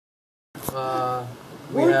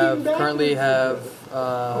We currently have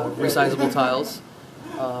resizable tiles.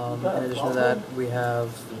 In addition to that, we have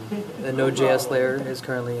the Node.js layer is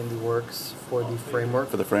currently in the works for the framework.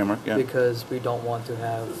 For the framework, yeah. Because we don't want to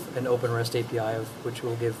have an open REST API which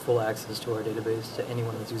will give full access to our database to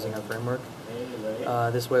anyone that's using our framework.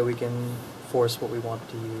 This way we can force what we want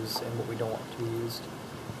to use and what we don't want to be used.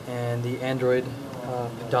 And the Android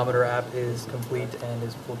pedometer app is complete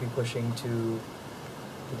and will be pushing to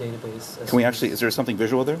the database. Can we actually, is there something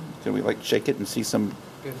visual there? Can we like shake it and see some?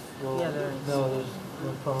 Well, yeah, there's no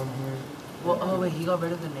problem here. Well, oh wait, he got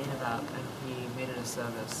rid of the native app and he made it a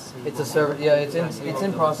service. So it's a service. Yeah, it's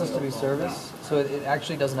in process to be service. So it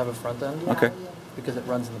actually doesn't have a front end. Okay. Because it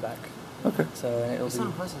runs in the back. Okay. So it'll it's be. not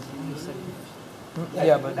in process. You said.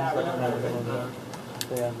 Yeah, but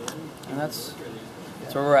so yeah, and that's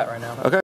where we're at right now. Okay.